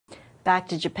Back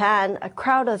to Japan, a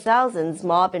crowd of thousands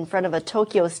mob in front of a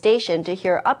Tokyo station to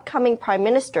hear upcoming Prime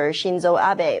Minister Shinzo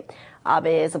Abe. Abe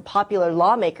is a popular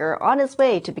lawmaker on his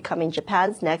way to becoming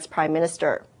Japan's next Prime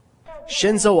Minister.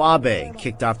 Shinzo Abe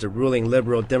kicked off the ruling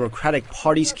Liberal Democratic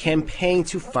Party's campaign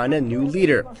to find a new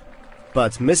leader.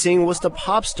 But missing was the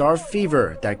pop star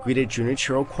fever that greeted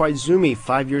Junichiro Koizumi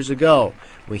 5 years ago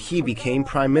when he became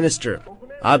Prime Minister.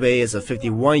 Abe is a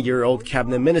 51-year-old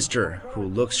cabinet minister who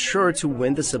looks sure to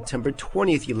win the September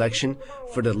 20th election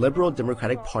for the Liberal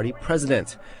Democratic Party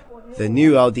president. The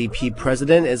new LDP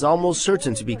president is almost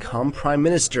certain to become prime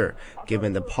minister,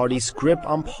 given the party's grip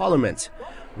on parliament.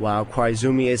 While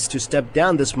Koizumi is to step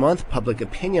down this month, public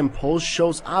opinion polls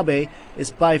shows Abe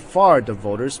is by far the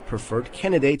voters' preferred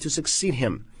candidate to succeed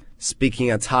him.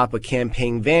 Speaking atop a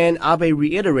campaign van, Abe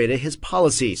reiterated his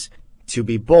policies to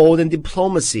be bold in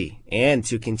diplomacy and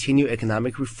to continue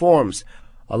economic reforms,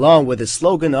 along with the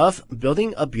slogan of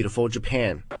building a beautiful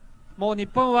Japan.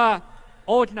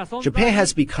 Japan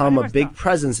has become a big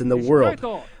presence in the world.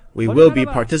 We will be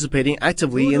participating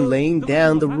actively in laying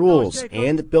down the rules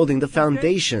and building the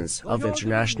foundations of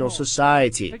international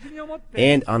society.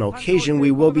 And on occasion,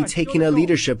 we will be taking a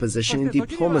leadership position in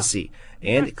diplomacy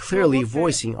and clearly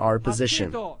voicing our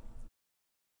position.